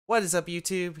What is up,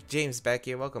 YouTube? James Baek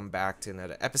here. Welcome back to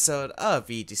another episode of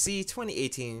VGC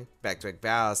 2018 Baek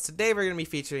Battles. Today we're going to be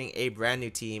featuring a brand new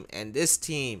team, and this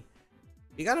team,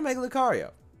 we got a Mega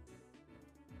Lucario.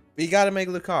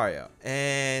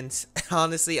 And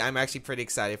honestly, I'm actually pretty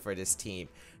excited for this team.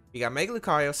 We got Mega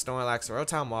Lucario, Snorlax,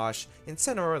 Rotom-Wash,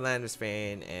 Incineroar, Landorus,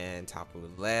 and Tapu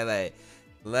Lele.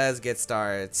 Let's get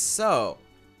started. So,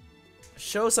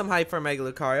 show some hype for Mega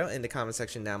Lucario in the comment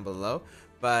section down below.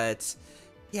 But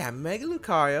yeah, Mega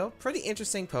Lucario, pretty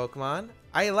interesting Pokemon.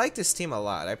 I like this team a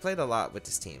lot. I played a lot with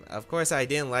this team. Of course, I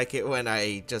didn't like it when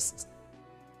I just,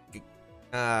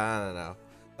 I don't know.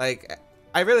 Like,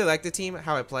 I really like the team,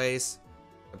 how it plays.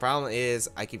 The problem is,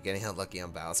 I keep getting unlucky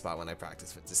on Battle Spot when I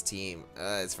practice with this team.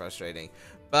 It's frustrating.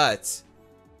 But,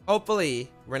 hopefully,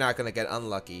 we're not going to get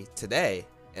unlucky today.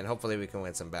 And hopefully, we can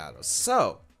win some battles.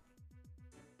 So,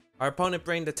 our opponent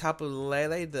bring the Tapu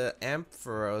Lele, the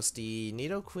Ampharos, the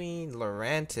Nidoqueen,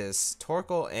 Lurantis,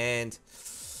 Torkoal, and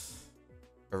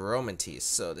Aromantis.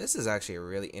 So this is actually a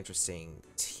really interesting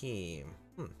team.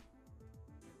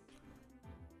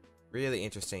 Really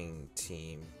interesting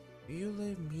team. Do you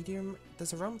live Meteor?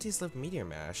 Does Aromantis live Meteor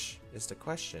Mash? Is the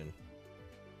question.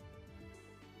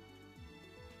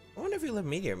 I wonder if you live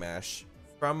Meteor Mash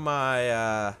from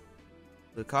my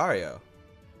Lucario.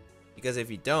 Because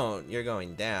if you don't, you're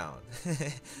going down.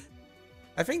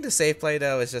 I think the safe play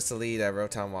though is just to lead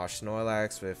Rotom-Wash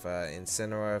Snorlax with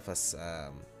Incineroar plus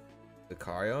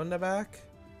Lucario in the back.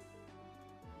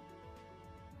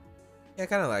 Yeah, I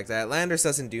kind of like that. Landorus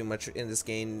doesn't do much in this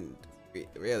game,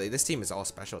 really. This team is all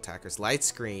special attackers. Light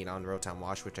Screen on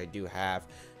Rotom-Wash, which I do have,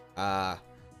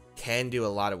 can do a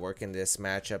lot of work in this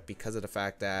matchup because of the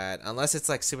fact that unless it's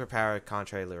like super powered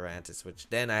contrary Lurantis, which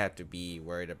then I have to be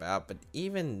worried about, but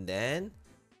even then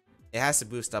it has to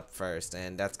boost up first,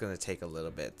 and that's going to take a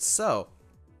little bit. So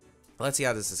let's see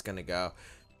how this is going to go.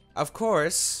 Of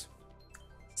course,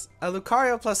 a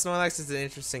Lucario plus Snorlax is an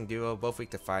interesting duo, both weak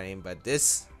to fighting, but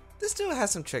this duo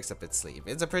has some tricks up its sleeve.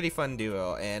 It's a pretty fun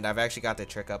duo, and I've actually got the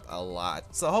trick up a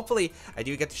lot, so hopefully I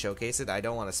do get to showcase it. I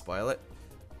don't want to spoil it.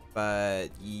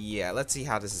 But yeah, let's see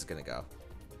how this is gonna go.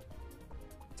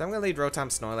 So I'm gonna lead Rotom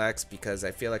Snorlax because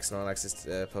I feel like Snorlax is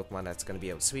the Pokemon that's gonna be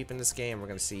able to sweep in this game. We're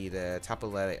gonna see the Tapu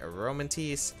Lele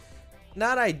Aromantis.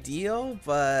 Not ideal,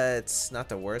 but not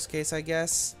the worst case, I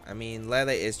guess. I mean, Lele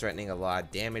is threatening a lot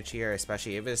of damage here,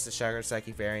 especially if it's the Shadow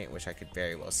Psychic variant, which I could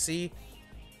very well see.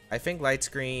 I think Light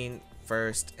Screen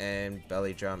first and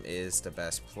Belly Drum is the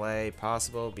best play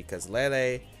possible because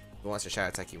Lele, if it wants to Shadow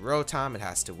Attack Rotom, it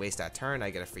has to waste that turn. I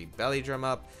get a free Belly Drum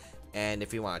up. And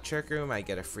if you want a Trick Room, I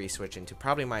get a free switch into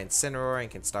probably my Incineroar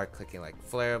and can start clicking like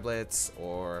Flare Blitz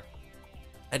or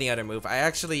any other move. I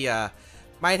actually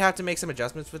might have to make some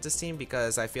adjustments with this team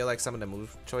because I feel like some of the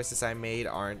move choices I made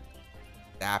aren't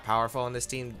that powerful on this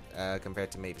team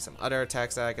compared to maybe some other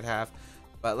attacks that I could have.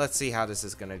 But let's see how this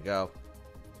is going to go.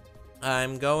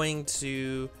 I'm going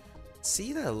to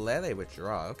see the Lele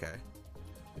withdraw. Okay.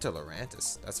 Into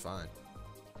Lurantis, that's fine.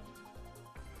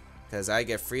 Because I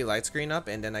get free Light Screen up,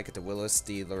 and then I get to Willis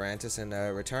the Lurantis in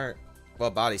return.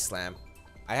 Well, Body Slam.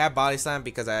 I have Body Slam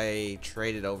because I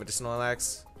traded over to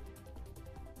Snorlax.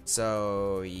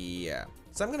 So, yeah.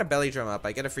 So I'm going to Belly Drum up.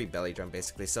 I get a free Belly Drum,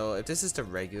 basically. So if this is the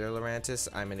regular Lurantis,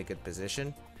 I'm in a good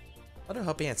position. Although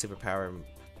hoping at Superpower,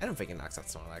 I don't think it knocks out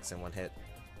Snorlax in one hit.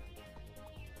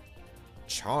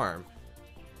 Charm.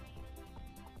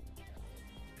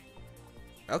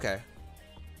 Okay.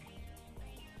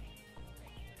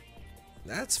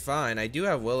 That's fine. I do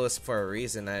have Will-O-Wisp for a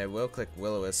reason. I will click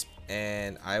Will-O-Wisp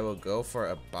and I will go for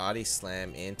a Body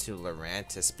Slam into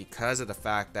Lurantis because of the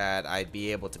fact that I'd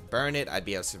be able to burn it. I'd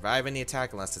be able to survive any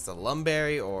attack unless it's a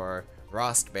Lumberry or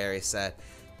Rostberry set.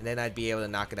 And then I'd be able to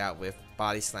knock it out with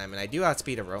Body Slam. And I do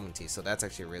outspeed Aromantis, so that's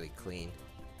actually really clean.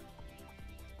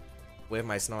 With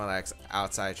my Snorlax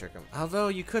outside Trick Room. Although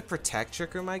you could protect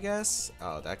Trick Room, I guess.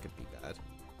 Oh, that could be bad.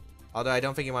 Although I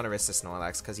don't think you want to risk the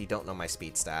Snorlax because you don't know my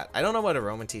speed stat. I don't know what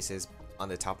Aromantis is on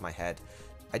the top of my head.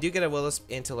 I do get a Willis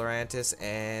into Lurantis,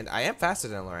 and I am faster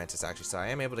than Lurantis actually, so I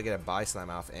am able to get a Body Slam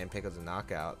off and pick up the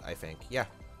knockout, I think. Yeah.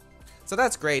 So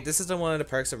that's great. This is one of the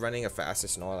perks of running a faster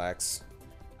Snorlax.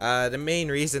 The main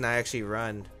reason I actually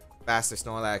run faster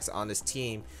Snorlax on this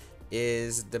team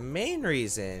is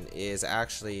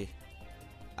actually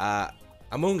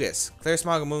Amoonguss. Clear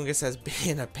Smog Amoonguss has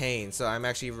been a pain, so I'm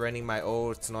actually running my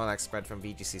old Snorlax spread from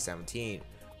VGC 17,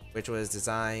 which was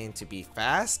designed to be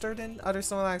faster than other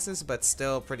Snorlaxes, but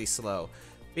still pretty slow.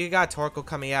 We got Torkoal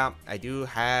coming out. I do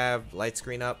have Light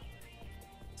Screen up,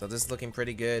 so this is looking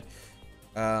pretty good.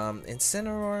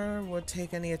 Incineroar would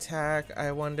take any attack,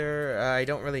 I wonder. I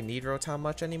don't really need Rotom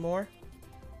much anymore.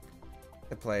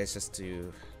 The play is just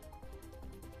to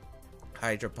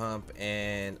Hydro Pump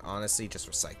and honestly just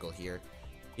recycle here,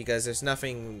 because there's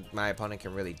nothing my opponent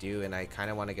can really do, and I kind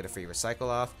of want to get a free recycle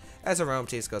off as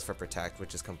Aromatisse goes for Protect,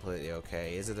 which is completely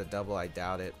okay. Is it a double? I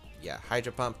doubt it. Yeah,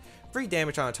 Hydro Pump, free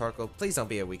damage on a Torkoal. Please don't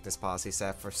be a weakness policy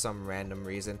set for some random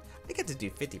reason. I get to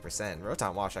do 50%.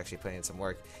 Rotom-Wash actually putting in some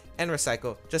work, and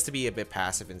recycle just to be a bit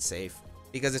passive and safe,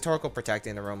 because the Torkoal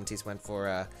Protecting and Aromatisse went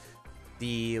for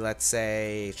the, let's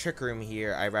say, Trick Room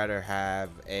here. I'd rather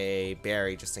have a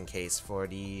Berry just in case for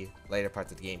the later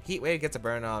parts of the game. Heat Wave gets a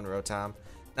burn on Rotom.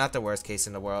 Not the worst case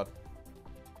in the world.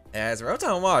 As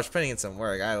Rotom-Wash putting in some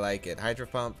work. I like it. Hydro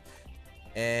Pump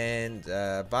and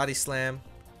Body Slam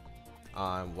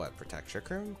on what? Protect Trick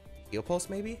Room? Heal Pulse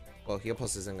maybe? Well, Heal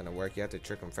Pulse isn't going to work. You have to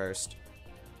Trick Room first.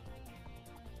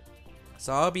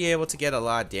 So I'll be able to get a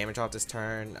lot of damage off this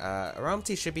turn.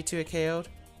 Aromatisse should be 2 KO'd.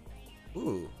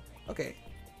 Ooh. Okay.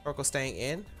 Torkoal staying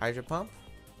in. Hydro Pump.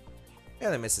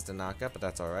 Barely misses the knockout, but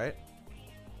that's alright.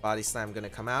 Body Slam gonna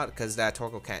come out because that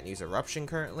Torkoal can't use Eruption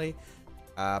currently.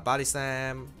 Body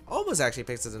Slam almost actually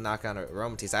picks up the knockout on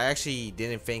Aromatisse. I actually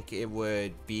didn't think it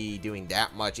would be doing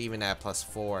that much, even at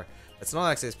 +4. But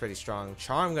Snorlax is pretty strong.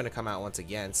 Charm gonna come out once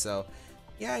again, so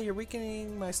yeah, you're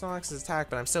weakening my Snorlax's attack,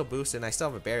 but I'm still boosted and I still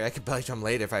have a Berry. I could belly drum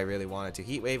later if I really wanted to.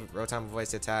 Heat Wave, Rotom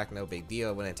avoids the attack, no big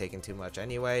deal. Wouldn't have taken too much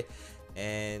anyway.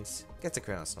 And gets a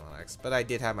crit on Snorlax. But I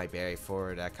did have my Berry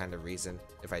for that kind of reason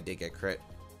if I did get crit.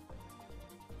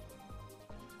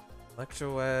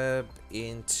 Electro Web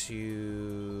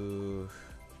into...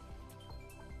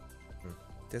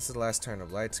 This is the last turn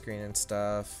of Light Screen and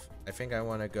stuff. I think I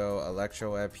want to go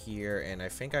Electro Web here, and I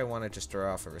think I want to just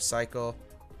throw off a Recycle.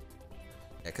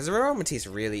 Yeah, because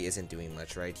Aromatisse really isn't doing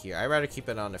much right here. I'd rather keep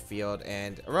it on the field,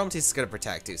 and Aromatisse is going to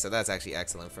Protect too, so that's actually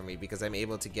excellent for me because I'm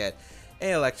able to get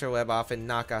a Electro Web off and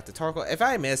knock out the Torkoal. If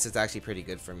I miss, it's actually pretty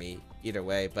good for me either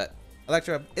way, but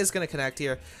Electro Web is going to connect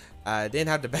here. Didn't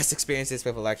have the best experiences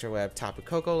with Electro Web Tapu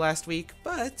Koko last week,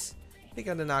 but I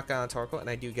got to knock out Torkoal, and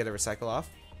I do get a Recycle off.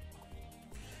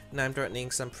 Now I'm threatening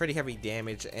some pretty heavy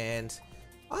damage, and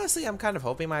honestly, I'm kind of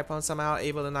hoping my opponent's somehow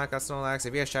able to knock out Snorlax.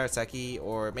 If you have Shardseki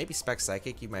or maybe Spec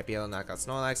Psychic, you might be able to knock out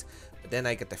Snorlax. But then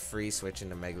I get the free switch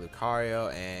into Mega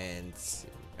Lucario, and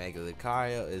Mega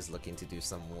Lucario is looking to do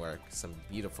some work, some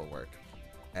beautiful work.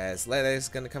 As Lele is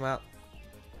going to come out.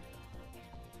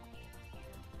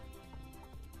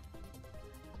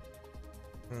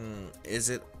 Is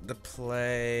it the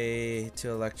play to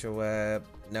Electro Web?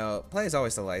 No, play is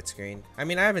always the Light Screen. I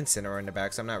mean, I have Incineroar in the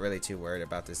back, so I'm not really too worried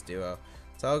about this duo.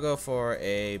 So I'll go for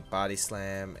a Body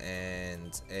Slam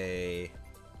and a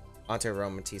onto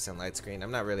Aromatisse and Light Screen.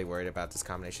 I'm not really worried about this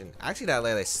combination. Actually, that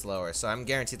Lele is slower, so I'm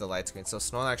guaranteed the Light Screen. So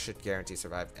Snorlax should guarantee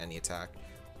survive any attack.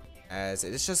 As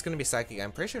it's just going to be Psychic.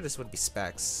 I'm pretty sure this would be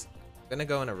Specs. I'm going to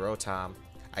go in a Rotom.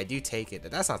 I do take it,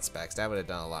 but that's not Specs. That would have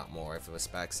done a lot more if it was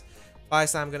Specs. Body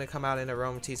Slam going to come out in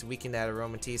Aromatisse, weaken that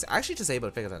Aromatisse. Actually just able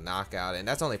to pick up the knockout, and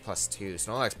that's only +2.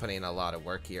 Snorlax putting in a lot of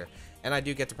work here. And I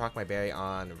do get to proc my Berry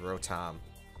on Rotom.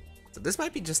 So this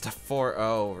might be just a 4-0.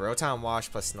 Rotom-Wash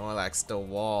plus Snorlax. The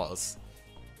walls.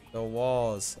 The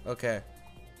walls. Okay.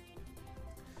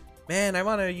 Man, I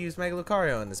want to use Mega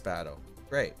Lucario in this battle.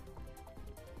 Great.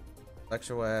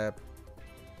 Electro Web.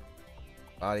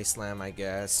 Body Slam, I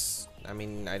guess. I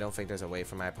mean, I don't think there's a way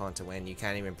for my opponent to win. You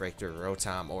can't even break through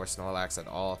Rotom or Snorlax at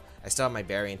all. I still have my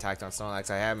Berry intact on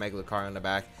Snorlax. I have Mega Lucario in the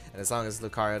back. And as long as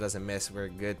Lucario doesn't miss, we're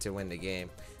good to win the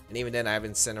game. And even then, I have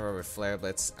Incineroar with Flare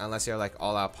Blitz. Unless you're like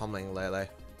all-out pummeling Lele.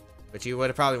 Which you would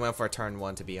have probably went for a turn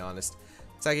 1, to be honest.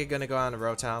 Psychic gonna go on to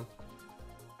Rotom.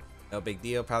 No big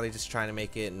deal. Probably just trying to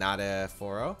make it not a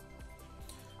 4-0.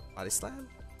 Body Slam.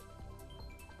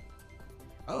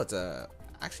 Oh, it's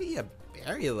actually a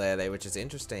Berry Lele, which is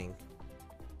interesting.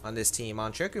 On this team,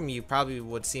 on Trick Room, you probably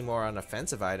would see more on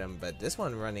offensive item, but this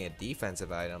one running a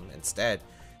defensive item instead.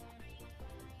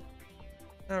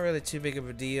 Not really too big of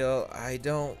a deal. I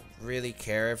don't really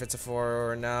care if it's a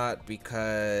 4 or not,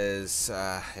 because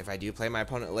if I do play my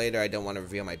opponent later, I don't want to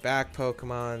reveal my back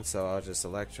Pokemon, so I'll just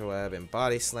Electro Web and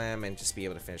Body Slam and just be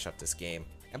able to finish up this game.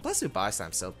 And plus with Body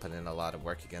Slam, still putting in a lot of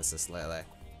work against this Lele.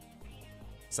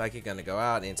 Psychic gonna go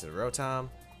out into the Rotom.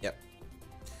 Yep.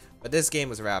 But this game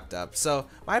was wrapped up. So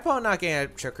my opponent not getting a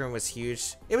Trick Room was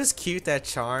huge. It was cute that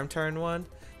Charm turn 1.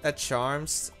 That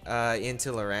Charms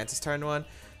into Lurantis turn 1.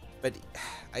 But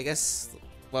I guess,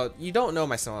 well, you don't know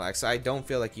my Snorlax, so I don't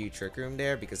feel like you Trick Room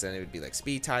there, because then it would be like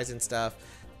speed ties and stuff.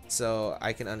 So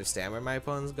I can understand where my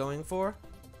opponent's going for.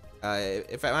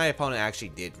 If my opponent actually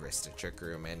did risk the Trick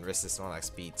Room and risk the Snorlax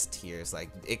speeds tiers, like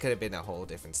it could have been a whole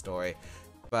different story.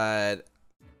 But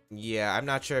yeah, I'm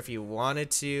not sure if you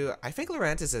wanted to. I think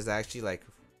Lurantis is actually like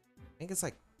think it's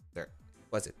like,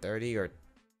 was it 30 or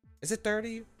is it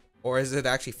 30? Or is it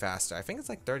actually faster? I think it's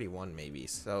like 31 maybe.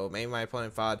 So maybe my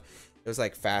opponent thought it was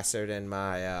like faster than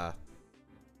my,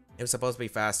 it was supposed to be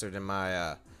faster than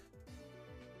my,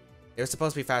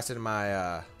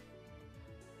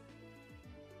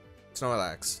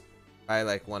 Snorlax by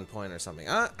like 1 point or something.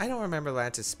 I don't remember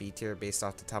Lance's speed tier based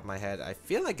off the top of my head. I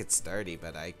feel like it's 30,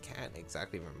 but I can't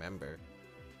exactly remember.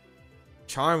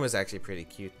 Charm was actually pretty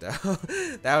cute though.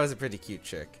 That was a pretty cute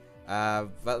trick.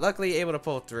 But luckily able to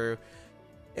pull through.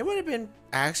 It would have been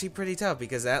actually pretty tough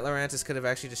because that Lurantis could have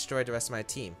actually destroyed the rest of my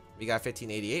team. We got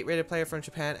 1588 rated player from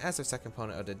Japan as our second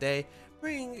opponent of the day.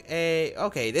 Bring a...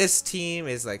 Okay, this team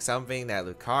is like something that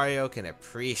Lucario can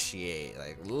appreciate.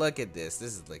 Like, look at this.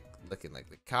 This is like looking like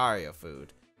Lucario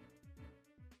food.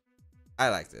 I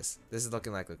like this. This is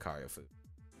looking like Lucario food.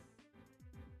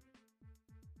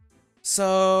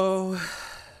 So...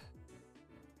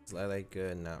 Is Lele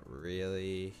good? Not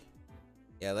really.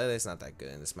 Yeah, Lele's not that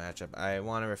good in this matchup. I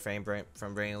want to refrain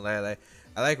from bringing Lele.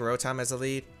 I like Rotom as a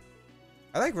lead.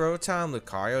 I like Rotom,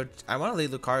 Lucario. I want to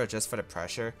lead Lucario just for the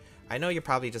pressure. I know you're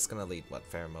probably just going to lead, what,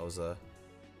 Pheromosa?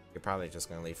 You're probably just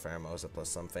going to lead Pheromosa plus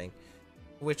something,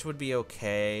 which would be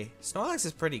okay. Snorlax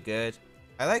is pretty good.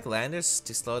 I like Landers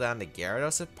to slow down the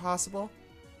Gyarados if possible.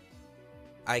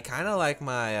 I kind of like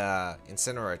my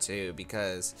Incineroar too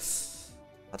because,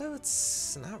 although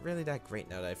it's not really that great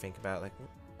now that I think about it, like,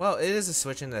 well, it is a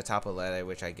switch into the top of Lele,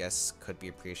 which I guess could be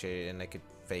appreciated, and I could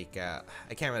fake out.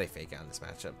 I can't really fake out in this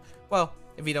matchup. Well,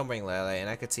 if you don't bring Lele, and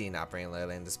I could see not bringing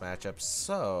Lele in this matchup,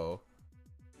 so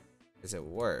is it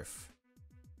worth?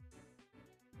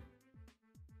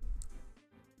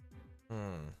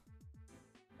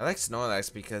 I like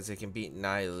Snorlax because it can beat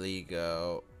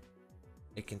Nihilego.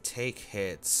 It can take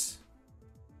hits.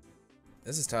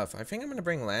 This is tough. I think I'm gonna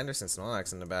bring Landers and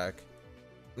Snorlax in the back.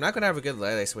 I'm not going to have a good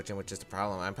Lele switching, which is the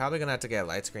problem. I'm probably going to have to get a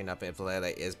light screen up if Lele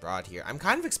is broad here. I'm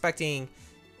kind of expecting,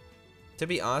 to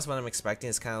be honest, what I'm expecting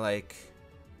is kind of like...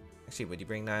 Actually, would you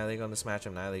bring Nihilego in this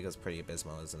matchup? Nihilego's pretty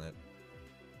abysmal, isn't it?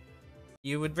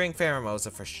 You would bring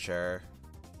Pheromosa for sure.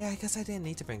 Yeah, I guess I didn't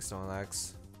need to bring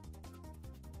Snorlax.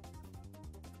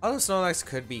 Although Snorlax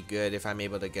could be good if I'm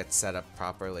able to get set up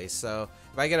properly. So,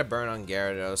 if I get a burn on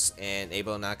Gyarados and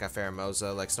able to knock out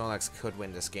Pheromosa, like Snorlax could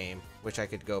win this game, which I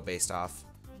could go based off.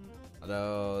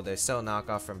 Although, there's still a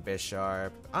knockoff from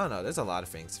Bisharp. I don't know, there's a lot of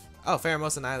things. Oh,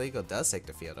 Pheromosa Nihilego does take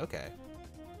the field, okay.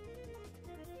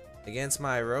 Against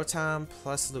my Rotom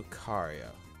plus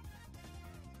Lucario.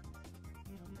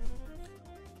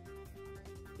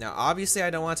 Now, obviously, I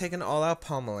don't want to take an all-out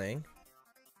pummeling.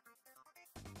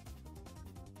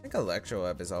 I think Electro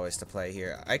Web is always to play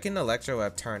here. I can Electro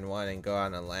Web turn 1 and go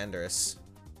on a Landorus.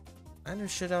 Landorus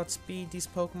should outspeed these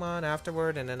Pokemon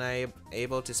afterward, and then I'm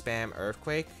able to spam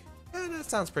Earthquake. Yeah, that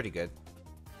sounds pretty good.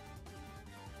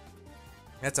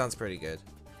 That sounds pretty good.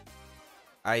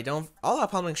 I don't...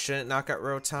 All-out pummeling shouldn't knock out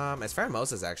Rotom, as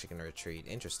Pheromosa is actually going to retreat.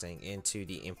 Interesting. Into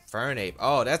the Infernape.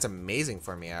 Oh, that's amazing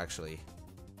for me, actually.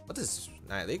 What does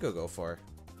Nihilego go for?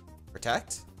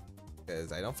 Protect?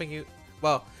 Because I don't think you...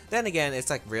 Well, then again, it's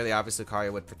like really obvious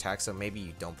Lucario would protect, so maybe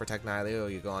you don't protect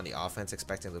Nihilego, you go on the offense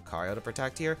expecting Lucario to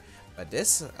protect here. But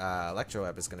this Electro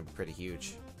Web is going to be pretty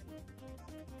huge.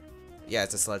 Yeah,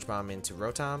 it's a Sludge Bomb into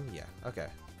Rotom. Yeah, okay.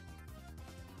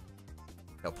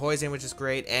 No Poison, which is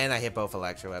great, and I hit both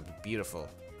Electro Web. Beautiful.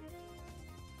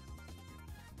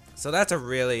 So that's a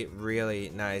really, really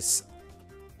nice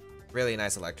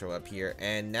Electro Web here.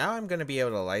 And now I'm going to be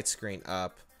able to light screen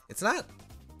up. It's not...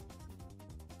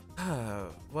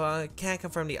 well, I can't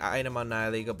confirm the item on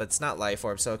Nihilego, but it's not Life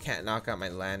Orb, so it can't knock out my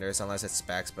Landers unless it's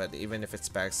Specs. But even if it's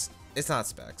Specs, it's not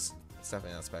Specs. It's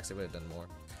definitely not Specs. It would have done more.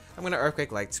 I'm going to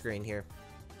Earthquake light screen here.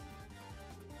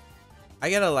 I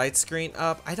get a light screen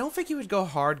up. I don't think you would go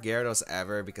hard Gyarados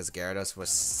ever because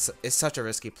Gyarados is such a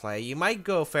risky play. You might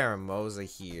go Pheromosa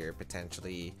here,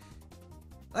 potentially.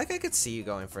 Like, I could see you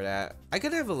going for that. I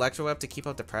could have Electro Web to keep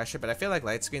up the pressure, but I feel like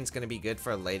Light Screen's going to be good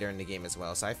for later in the game as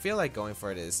well. So I feel like going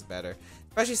for it is better.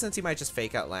 Especially since he might just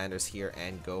fake out Landers here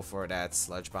and go for that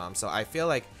Sludge Bomb. So I feel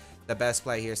like the best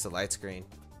play here is the Light Screen.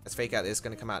 As Fake Out is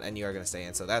going to come out and you are going to stay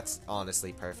in. So that's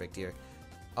honestly perfect here.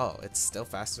 Oh, it's still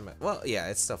faster than my... Well, yeah,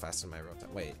 it's still faster than my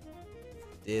Rotom. Wait.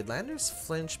 Did Landers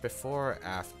flinch before or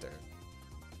after?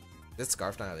 Did it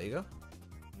Scarf Nihilego?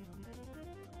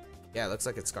 Yeah, it looks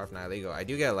like it's Scarf Nihilego. I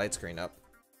do get a light screen up.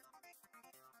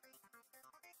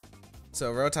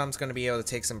 So Rotom's going to be able to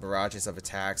take some barrages of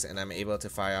attacks, and I'm able to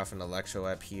fire off an Electro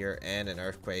Web here and an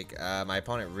Earthquake. My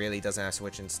opponent really doesn't have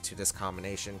switch into this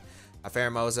combination. A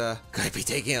Pheromosa could be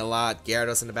taking a lot.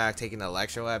 Gyarados in the back taking an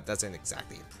Electro Web. Doesn't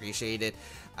exactly appreciate it.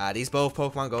 These both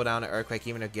Pokemon go down to Earthquake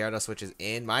even if Gyarados switches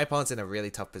in. My opponent's in a really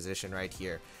tough position right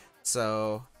here.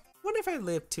 So, I wonder if I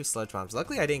live 2 Sludge Bombs.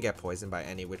 Luckily, I didn't get poisoned by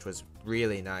any, which was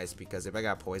really nice because if I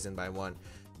got poisoned by one,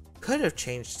 could have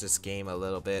changed this game a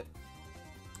little bit.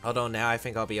 Although now I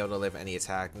think I'll be able to live any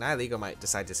attack. Nihilego might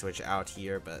decide to switch out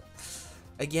here, but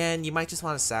again, you might just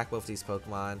want to sack both these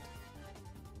Pokemon.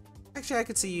 Actually, I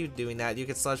could see you doing that. You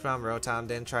could Sludge Bomb Rotom,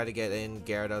 then try to get in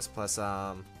Gyarados plus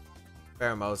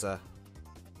Pheromosa.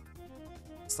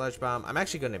 Sludge Bomb. I'm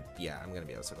actually gonna, yeah, I'm gonna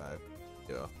be able to survive.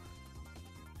 Duo.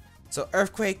 So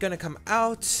Earthquake gonna come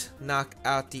out, knock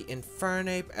out the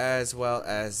Infernape as well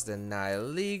as the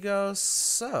Nihilego.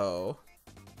 So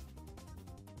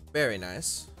very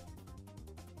nice.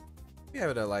 Be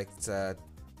able to like to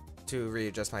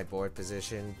readjust my board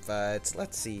position, but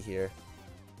let's see here.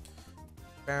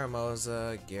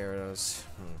 Pheromosa, Gyarados.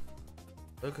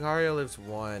 Lucario lives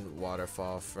 1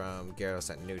 waterfall from Gyarados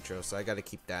at neutral, so I gotta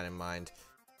keep that in mind.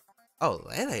 Oh,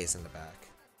 Lele's in the back.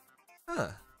 Huh.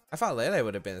 I thought Lele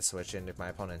would have been switching if my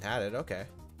opponent had it. Okay.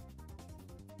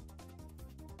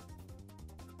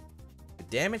 The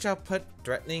damage output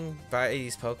threatening by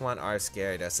these Pokemon are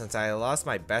scary though, since I lost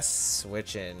my best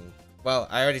switch in. Well,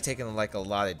 I already taken like a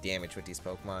lot of damage with these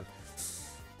Pokemon.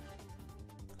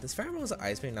 Does Pheromosa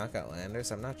Ice Beam knock out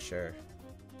Landers? I'm not sure.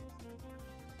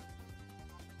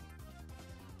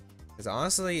 Because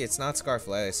honestly, it's not Scarf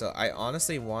Lele, so I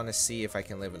honestly want to see if I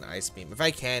can live an Ice Beam. If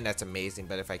I can, that's amazing,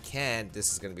 but if I can't,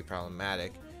 this is going to be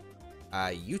problematic.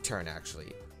 U-turn,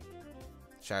 actually.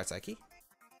 Shout out Psyche.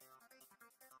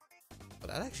 Oh,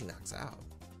 that actually knocks out.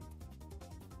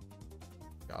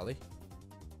 Jolly.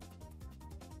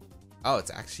 Oh, it's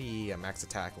actually a max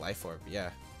attack Life Orb, yeah.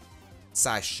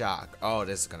 Size Shock. Oh,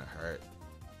 this is going to hurt.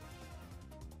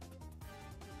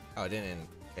 Oh, it didn't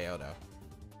KO though.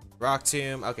 Rock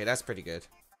Tomb. Okay, that's pretty good.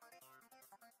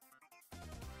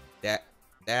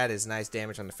 That is nice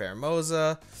damage on the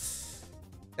Pheromosa.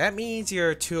 That means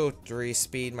your 203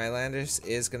 speed, my Landers,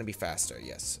 is going to be faster.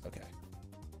 Yes, okay.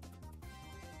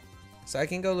 So I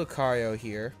can go Lucario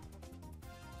here.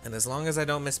 And as long as I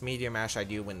don't miss Meteor Mash, I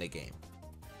do win the game.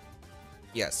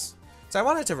 Yes. So I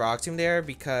wanted to Rock Tomb there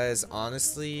because,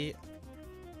 honestly,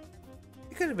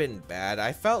 it could have been bad.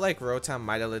 I felt like Rotom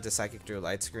might have lived a Psychic through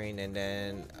Light Screen, and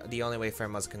then the only way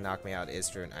Pheromosa can knock me out is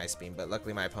through an Ice Beam, but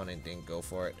luckily my opponent didn't go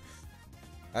for it.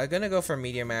 I'm gonna go for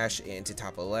Meteor Mash into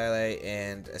Tapu Lele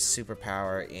and a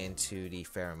Superpower into the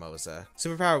Pheromosa.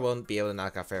 Superpower won't be able to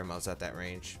knock out Pheromosa at that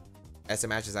range, as the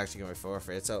match is actually going to be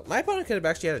forfeit. So my opponent could have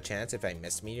actually had a chance if I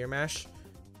missed Meteor Mash,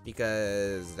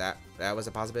 because that was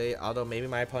a possibility. Although maybe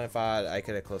my opponent thought I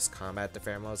could have close combat the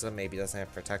Pheromosa, maybe doesn't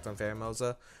have Protect on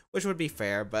Pheromosa, which would be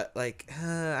fair, but like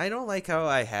I don't like how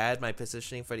I had my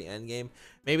positioning for the end game.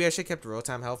 Maybe I should have kept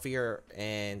Rotom healthier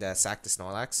and sacked the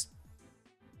Snorlax,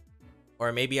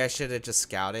 or maybe I should have just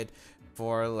scouted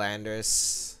for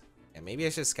Landorus. Yeah, maybe I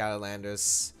should have scouted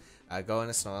Landorus, go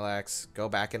into Snorlax, go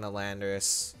back into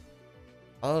Landorus.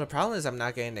 Although the problem is I'm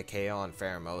not getting the KO on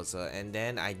Pheromosa, and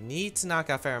then I need to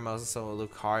knock out Pheromosa so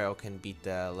Lucario can beat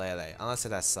the Lele. Unless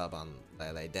it has sub on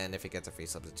Lele, then if it gets a free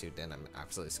substitute, then I'm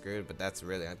absolutely screwed. But that's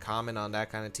really uncommon on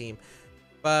that kind of team.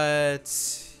 But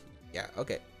yeah,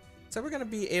 okay. So we're gonna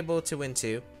be able to win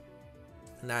 2.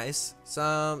 Nice.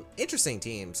 Some interesting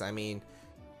teams. I mean,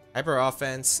 Hyper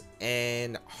Offense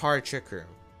and Hard Trick Room.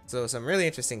 So some really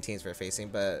interesting teams we're facing,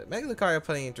 but Mega Lucario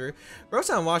putting it through.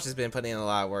 Rotom-Wash has been putting in a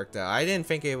lot of work though. I didn't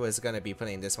think it was going to be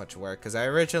putting in this much work, because I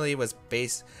originally was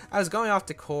I was going off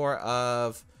the core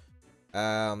of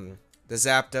the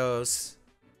Zapdos,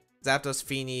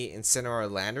 Feeny,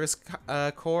 Incineroar,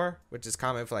 Landorus core, which is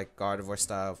common for like Gardevoir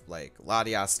stuff, like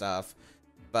Latias stuff.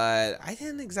 But I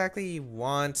didn't exactly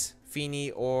want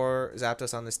Feeny or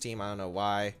Zapdos on this team. I don't know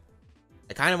why.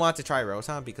 I kind of want to try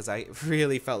Rotom because I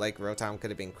really felt like Rotom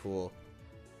could have been cool.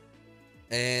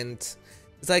 And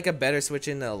it's like a better switch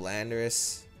into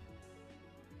Landorus.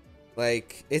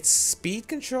 Like, it's speed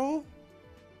control.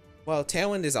 Well,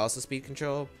 Tailwind is also speed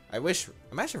control. Imagine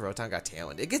Rotom got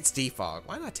Tailwind. It gets Defog.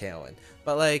 Why not Tailwind?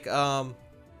 But like, I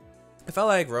felt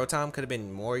like Rotom could have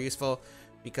been more useful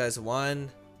because one,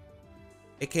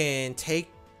 it can take.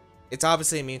 It's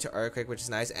obviously immune to Earthquake, which is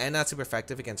nice, and not super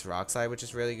effective against Rock Slide, which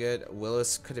is really good.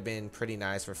 Willis could have been pretty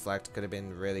nice. Reflect could have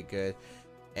been really good.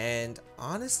 And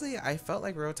honestly, I felt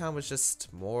like Rotom was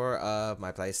just more of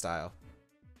my playstyle.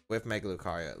 With Mega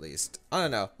Lucario, at least. I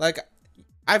don't know. Like,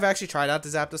 I've actually tried out the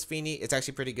Zapdos Feeny. It's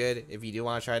actually pretty good. If you do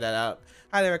want to try that out,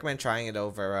 highly recommend trying it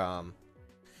over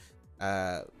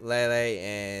Lele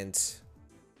and...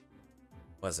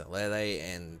 Lele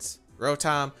and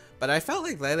Rotom, but I felt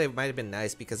like Lele might have been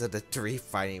nice because of the 3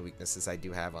 fighting weaknesses I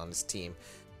do have on this team.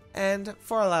 And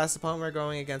for our last opponent, we're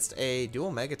going against a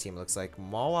dual mega team. Looks like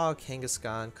Mawile,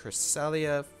 Kangaskhan,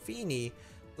 Cresselia, Feeny,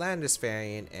 Landorus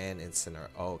Variant, and Incineroar.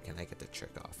 Oh, can I get the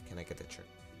trick off? Can I get the trick?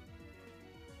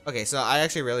 Okay, so I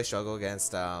actually really struggle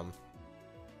against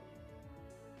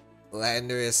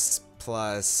Landorus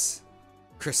plus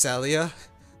Cresselia.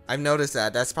 I've noticed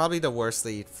that. That's probably the worst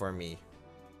lead for me.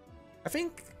 I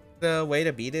think the way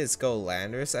to beat it is go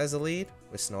Landorus as a lead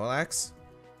with Snorlax.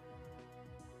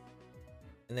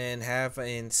 And then have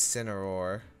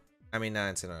Incineroar. I mean,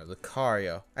 not Incineroar.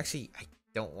 Lucario. Actually, I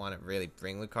don't want to really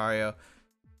bring Lucario.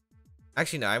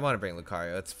 Actually, no, I want to bring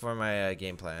Lucario. It's for my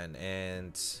game plan.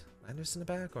 And Landorus in the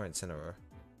back or Incineroar?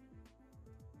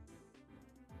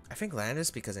 I think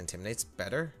Landorus because Intimidate's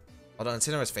better. Although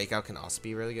Incineroar's Fake Out can also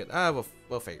be really good.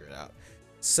 We'll figure it out.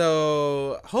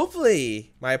 So,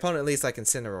 hopefully, my opponent leads like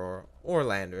Incineroar or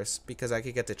Landorus because I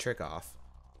could get the trick off.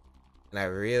 And I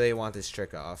really want this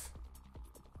trick off.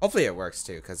 Hopefully it works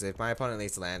too, because if my opponent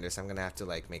leads Landorus, I'm going to have to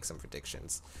like make some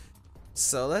predictions.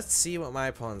 So let's see what my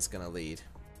opponent's going to lead.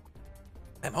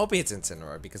 I'm hoping it's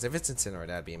Incineroar, because if it's Incineroar,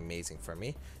 that'd be amazing for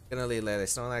me. Going to lead Lele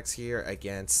Snorlax here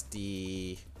against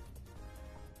the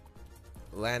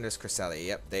Landorus Cresselia.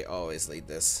 Yep, they always lead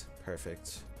this.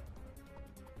 Perfect.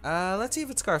 Let's see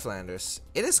if it's Scarf Landorus.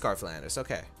 It is Scarf Landorus,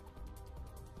 okay.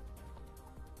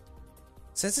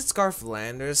 Since it's Scarf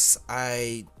Landorus,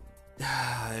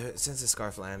 since it's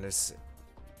Scarf Landorus,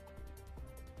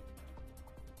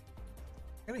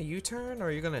 gonna U-turn or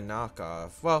are you gonna knock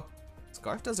off? Well,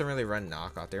 Scarf doesn't really run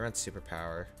knockoff, they run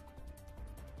superpower.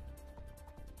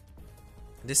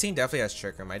 This team definitely has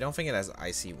Trick Room. I don't think it has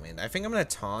Icy Wind. I think I'm gonna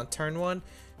taunt turn 1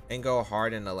 and go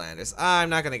hard into Landorus. I'm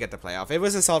not gonna get the playoff. If it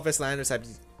was a Saltfish Landorus, I'd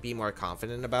be more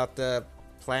confident about the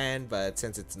plan, but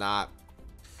since it's not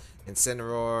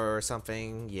Incineroar or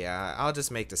something, yeah, I'll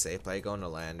just make the safe play, go into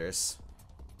Landorus.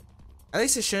 At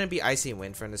least it shouldn't be Icy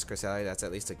Wind from this Cresselia. That's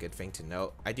at least a good thing to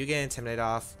note. I do get Intimidate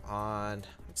off on...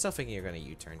 I'm still thinking you're going to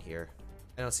U-turn here.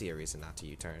 I don't see a reason not to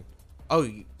U-turn. Oh,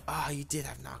 you did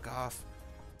have knockoff.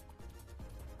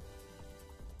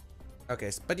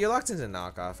 Okay, but you're locked into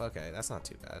knockoff. Okay, that's not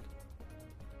too bad.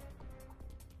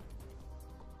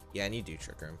 Yeah, and you do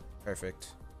Trick Room. Perfect.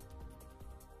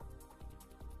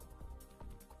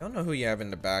 Don't know who you have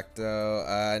in the back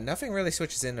though. Nothing really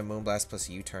switches into Moonblast plus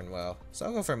U-turn well. So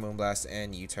I'll go for Moonblast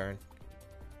and U-turn.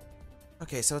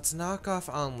 Okay, so it's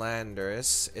knockoff on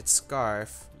Landorus. It's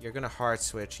Scarf. You're gonna hard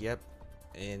switch, yep,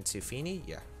 into Feeny?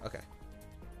 Yeah, okay.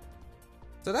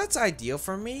 So that's ideal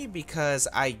for me because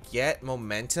I get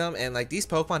momentum and like these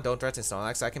Pokemon don't threaten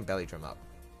Snorlax, so I can belly drum up.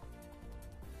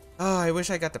 Oh, I wish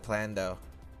I got the plan though.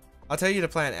 I'll tell you the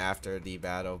plan after the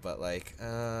battle, but like,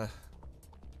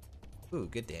 ooh,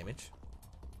 good damage.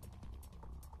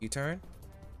 U-turn.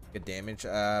 Good damage.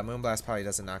 Moonblast probably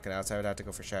doesn't knock it out, so I would have to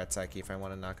go for Shattered Psyche if I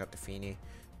want to knock out the Feeny.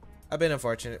 I've been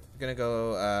unfortunate. I'm gonna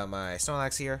go my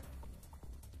Snorlax here.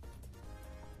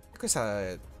 Of course,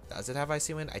 does it have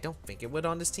Icy Wind? I don't think it would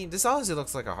on this team. This honestly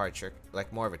looks like a hard trick,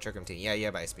 like more of a Trick Room team. Yeah, you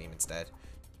have Ice Beam instead.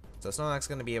 So Snorlax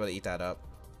gonna be able to eat that up.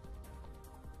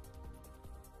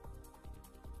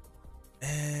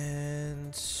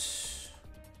 And just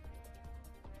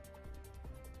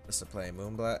to play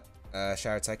Moonblast,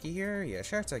 Shattered Psyche here. Yeah,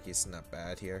 Shattered Psyche is not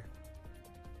bad here.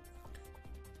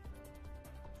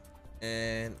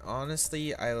 And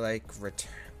honestly, I like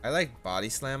Body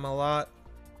Slam a lot.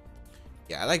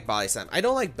 Yeah, I like Body Slam. I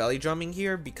don't like belly drumming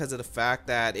here because of the fact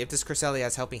that if this Cresselia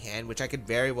has Helping Hand, which I could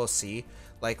very well see,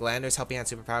 like Landorus Helping Hand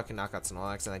Superpower can knock out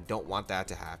Snorlax, and I don't want that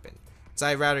to happen. So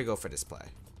I'd rather go for this play.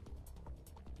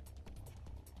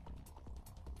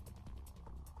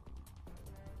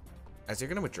 As you're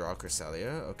gonna withdraw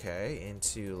Cresselia, okay,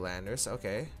 into Landorus,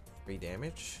 okay, 3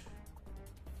 damage.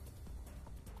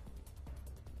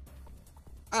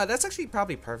 That's actually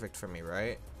probably perfect for me,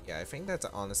 right? Yeah, I think that's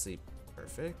honestly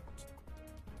perfect.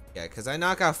 Yeah, because I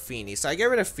knock out Feeny. So I get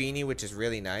rid of Feeny, which is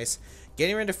really nice.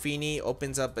 Getting rid of Feeny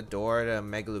opens up a door to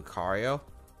Mega Lucario,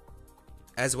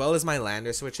 as well as my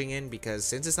Landorus switching in, because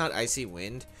since it's not Icy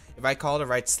Wind, if I call the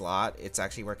right slot, it's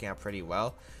actually working out pretty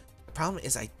well. The problem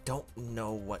is I don't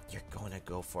know what you're going to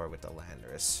go for with the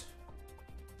Landorus.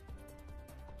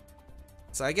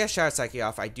 So I get Shattered Psyche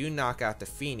off. I do knock out the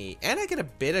Feeny, and I get a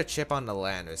bit of chip on the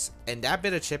Landorus, and that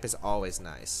bit of chip is always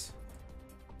nice.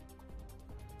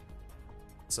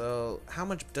 So how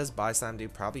much does Body Slam do?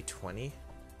 Probably 20?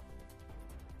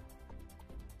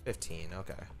 15,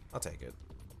 okay. I'll take it.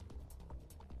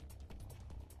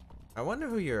 I wonder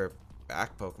who your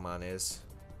back Pokemon is.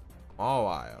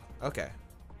 Mawile. Okay.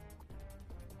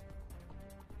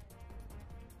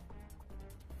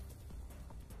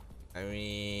 I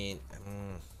mean,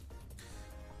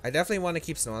 I definitely want to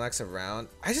keep Snorlax around.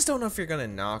 I just don't know if you're gonna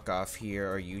knock off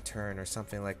here or U-turn or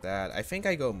something like that. I think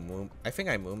I go I think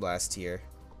I Moonblast here.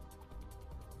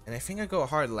 And I think I go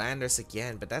hard Landorus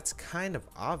again, but that's kind of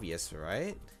obvious,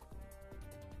 right?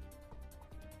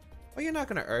 Well, you're not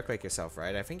gonna Earthquake yourself,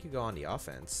 right? I think you go on the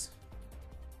offense.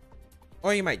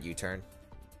 Or you might U-turn.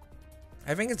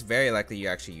 I think it's very likely you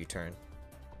actually U-turn.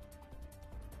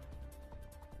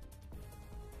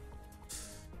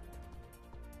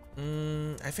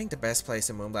 I think the best place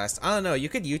to Moonblast. I don't know. You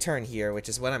could U-turn here, which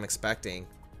is what I'm expecting.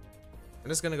 I'm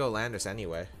just gonna go Landorus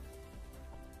anyway,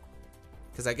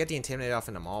 because I get the Intimidate off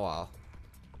in the Mawile.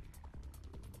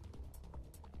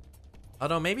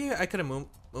 Although maybe I could have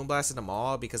Moonblasted the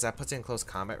Mawile because that puts it in close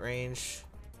combat range.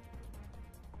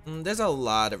 There's a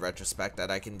lot of retrospect that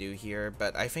I can do here,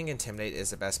 but I think Intimidate is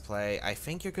the best play. I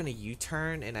think you're gonna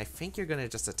U-turn, and I think you're gonna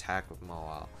just attack with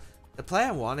Mawile. The play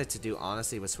I wanted to do,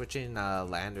 honestly, was switching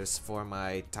Landorus for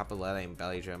my Tapu Lele and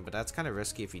Belly Drum, but that's kind of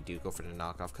risky if you do go for the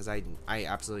knockoff, because I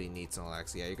absolutely need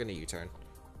Snorlax. Yeah, you're going to U-turn.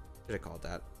 Should have called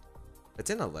that. It's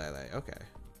in a Lele. Okay.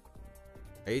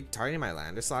 Are you targeting my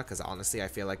Landorus slot? Because honestly, I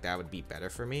feel like that would be better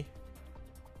for me.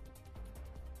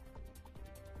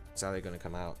 So how are they going to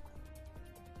come out?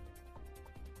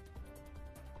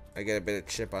 I get a bit of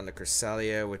chip on the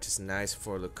Cresselia, which is nice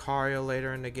for Lucario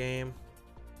later in the game.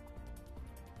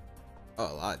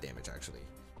 Oh, a lot of damage actually.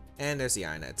 And there's the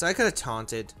Iron Head. So I could have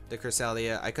taunted the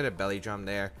Cresselia. I could have Belly Drum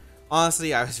there.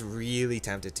 Honestly, I was really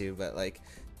tempted to, but like,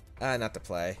 not to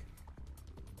play.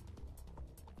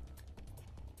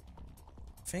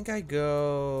 I think I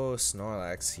go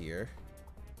Snorlax here.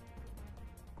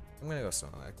 I'm gonna go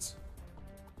Snorlax.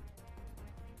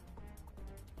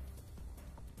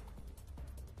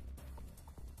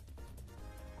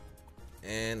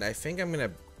 And I think I'm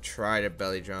gonna try to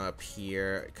Belly Drum up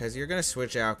here, because you're gonna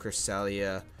switch out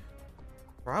Cresselia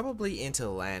probably into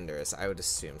Landorus, I would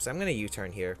assume. So I'm gonna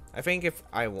U-turn here. I think if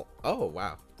I will, oh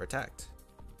wow, Protect.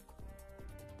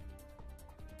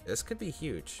 This could be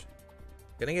huge.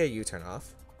 Gonna get a U-turn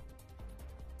off.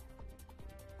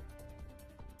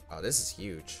 Oh, this is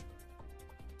huge.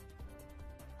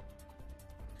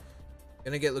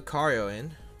 Gonna get Lucario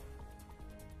in.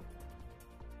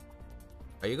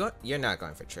 Are you going? You're not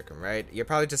going for Trick Room, right? You're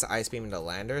probably just Ice Beaming the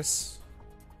Landorus.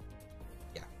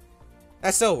 Yeah.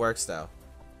 That still works, though.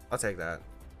 I'll take that.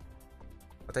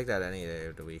 I'll take that any day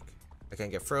of the week. I can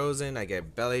get Frozen. I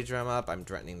get Belly Drum up. I'm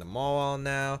threatening the Mawile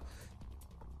now.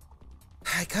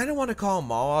 I kind of want to call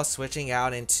Mawile switching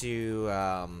out into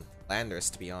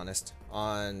Landorus, to be honest.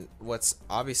 On what's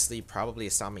obviously probably a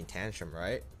Stomping Tantrum,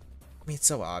 right? I mean, it's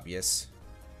so obvious.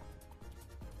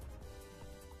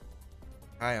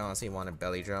 I honestly want a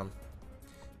Belly Drum.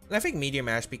 And I think Meteor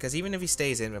Mash, because even if he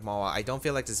stays in with Mawile, I don't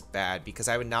feel like this is bad, because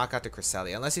I would knock out the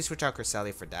Cresselia, unless you switch out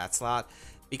Cresselia for that slot,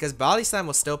 because Body Slam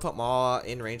will still put Mawile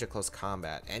in range of close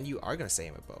combat, and you are going to stay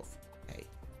in with both. Hey.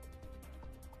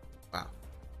 Wow.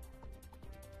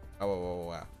 Oh, whoa, whoa, whoa,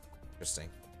 wow. Interesting.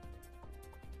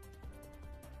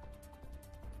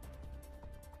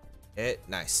 Hit.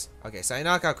 Nice. Okay, so I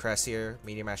knock out Cress here.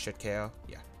 Meteor Mash should KO.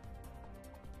 Yeah.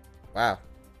 Wow.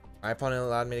 My opponent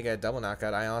allowed me to get a double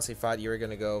knockout. I honestly thought you were going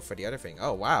to go for the other thing.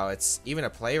 Oh, wow. It's even a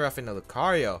play rough into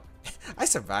Lucario. I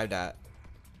survived that.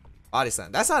 Body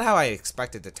Slam. That's not how I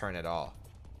expected to turn at all.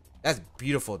 That's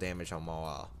beautiful damage on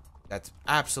Mawile. That's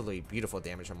absolutely beautiful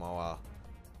damage on Mawile.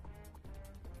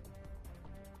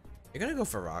 You're going to go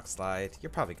for Rock Slide.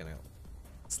 You're probably going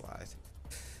to slide.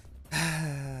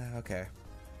 Okay.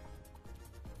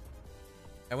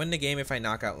 I win the game if I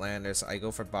knock out Landorus. I go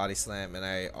for Body Slam, and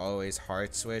I always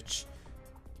hard switch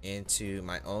into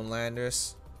my own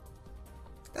Landorus.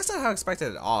 That's not how I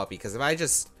expected at all, because if I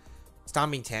just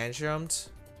Stomping Tantrumed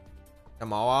the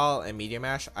Mawile and Meteor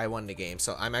Mash, I won the game.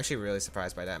 So I'm actually really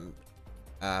surprised by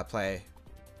that play.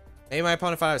 Maybe my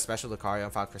opponent thought I was special Lucario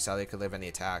and thought Cresselia could live any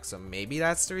attack, so maybe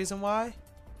that's the reason why.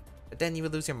 But then you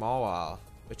would lose your Mawile,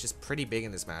 which is pretty big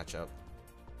in this matchup.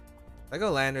 I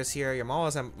go Landorus here. Your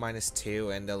Mawile's at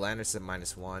 -2 and the Landorus is at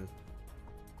 -1.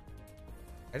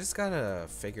 I just gotta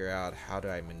figure out how do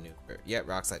I maneuver. Yeah,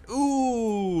 Rock Slide.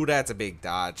 Ooh, that's a big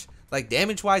dodge. Like,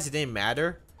 damage-wise, it didn't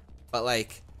matter. But,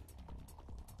 like,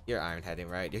 you're Iron Heading,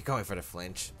 right? You're going for the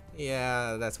flinch.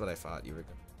 Yeah, that's what I thought you were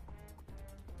going.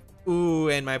 Ooh,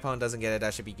 and my opponent doesn't get it.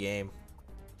 That should be game.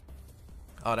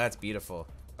 Oh, that's beautiful.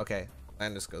 Okay,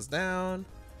 Landorus goes down.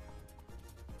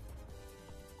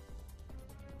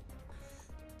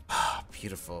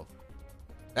 Beautiful.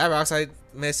 That Rock Slide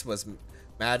miss was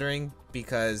mattering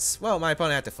because, well, my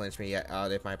opponent had to flinch me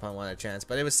out if my opponent wanted a chance,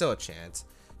 but it was still a chance.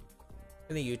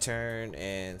 Gonna U-turn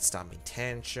and Stomping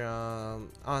Tantrum.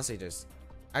 Honestly, there's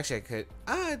actually I could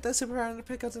it does super power to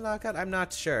pick up the knockout. I'm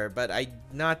not sure, but I'm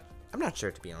not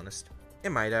sure to be honest. It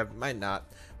might have, might not.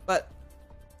 But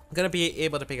I'm gonna be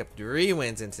able to pick up 3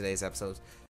 wins in today's episode.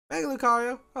 Mega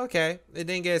Lucario, okay. It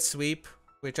didn't get a sweep,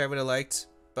 which I would have liked.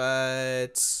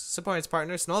 But supporting its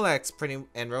partner, Snorlax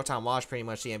and Rotom-Wash pretty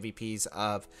much the MVPs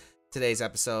of today's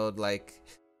episode. Like,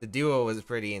 the duo was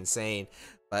pretty insane.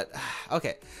 But,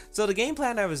 okay. So the game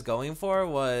plan I was going for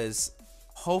was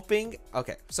hoping...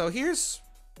 Okay, so here's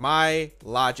my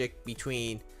logic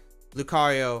between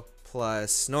Lucario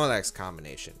plus Snorlax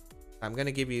combination. I'm going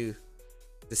to give you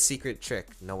the secret trick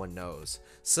no one knows.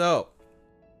 So,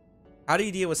 how do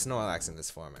you deal with Snorlax in this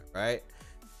format, right?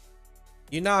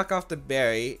 You knock off the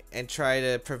berry and try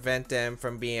to prevent them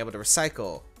from being able to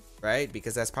recycle, right?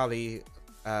 Because that's probably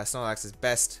Snorlax's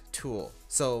best tool.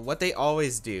 So what they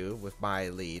always do with my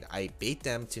lead, I bait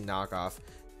them to knock off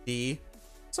the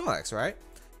Snorlax, right?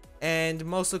 And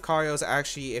most Lucarios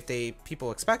actually, if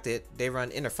people expect it, they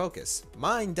run Inner Focus.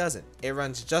 Mine doesn't. It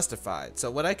runs Justified. So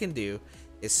what I can do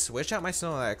is switch out my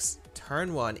Snorlax,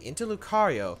 turn 1 into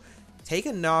Lucario, take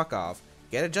a knockoff,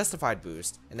 get a Justified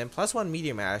boost, and then +1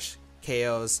 Meteor Mash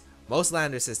KOs most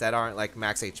Landerses that aren't like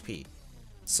max HP.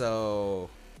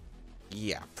 So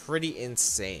yeah, pretty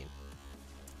insane.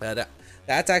 But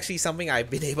that's actually something I've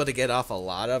been able to get off a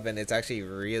lot of, and it's actually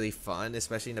really fun,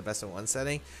 especially in the best of 1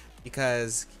 setting,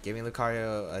 because giving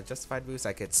Lucario a Justified boost,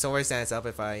 I could Swords Dance up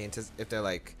if they're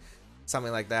like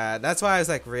something like that. That's why I was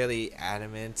like really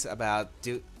adamant about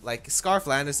like Scarf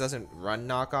Landers doesn't run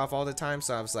knockoff all the time,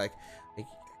 so I was like,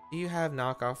 do you have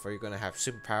knockoff or you're gonna have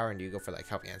superpower and do you go for like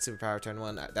helping and superpower turn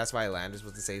 1? That's why Landers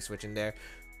was the safe switch in there.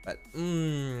 But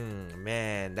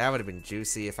man, that would have been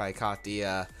juicy if I caught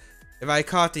the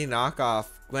knockoff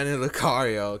Gwen and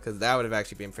Lucario, because that would have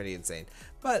actually been pretty insane.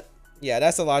 But yeah,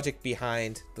 that's the logic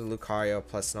behind the Lucario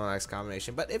plus Snorlax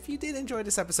combination. But if you did enjoy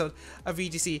this episode of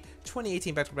VGC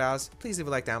 2018 Baek Battles, please leave a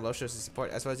like down below, show some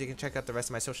support, as well as you can check out the rest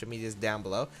of my social medias down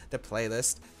below, the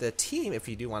playlist, the team if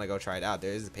you do want to go try it out.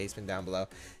 There is a pastebin down below.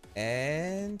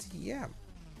 And yeah,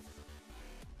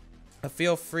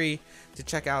 feel free to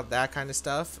check out that kind of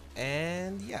stuff.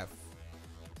 And yeah,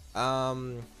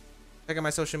 check out my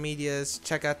social medias,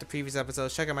 check out the previous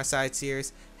episodes, check out my side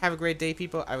series. Have a great day,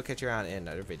 people. I will catch you around in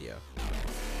another video.